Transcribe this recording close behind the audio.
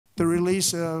The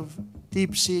release of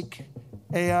DeepSeek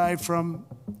AI from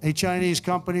a Chinese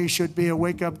company should be a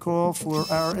wake-up call for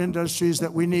our industries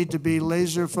that we need to be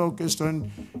laser focused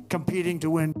on competing to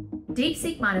win.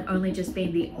 DeepSeek might have only just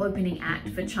been the opening act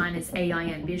for China's AI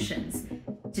ambitions.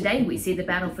 Today, we see the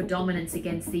battle for dominance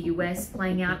against the US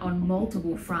playing out on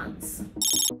multiple fronts.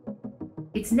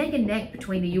 It's neck and neck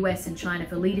between the US and China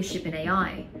for leadership in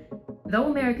AI. Though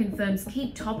American firms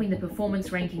keep topping the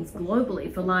performance rankings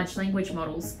globally for large language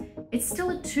models, it's still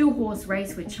a two-horse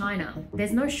race with China.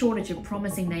 There's no shortage of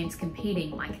promising names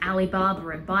competing like Alibaba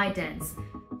and ByteDance,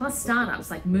 plus startups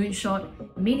like Moonshot,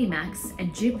 Minimax,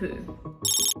 and Jipu.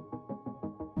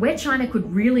 Where China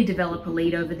could really develop a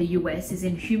lead over the US is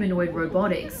in humanoid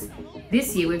robotics.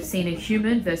 This year we've seen a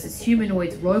human versus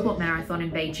humanoids robot marathon in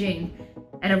Beijing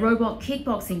and a robot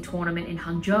kickboxing tournament in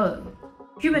Hangzhou.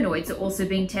 Humanoids are also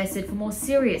being tested for more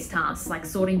serious tasks like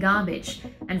sorting garbage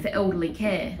and for elderly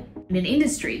care, in an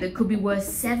industry that could be worth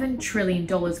 $7 trillion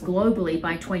globally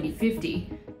by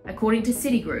 2050, according to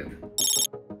Citigroup.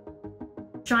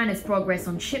 China's progress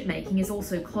on chip making is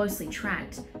also closely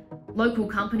tracked. Local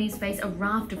companies face a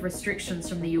raft of restrictions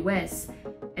from the US,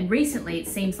 and recently it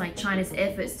seems like China's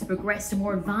efforts to progress to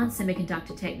more advanced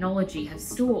semiconductor technology have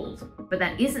stalled. But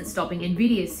that isn't stopping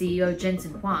Nvidia CEO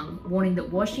Jensen Huang warning that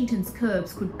Washington's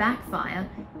curbs could backfire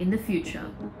in the future.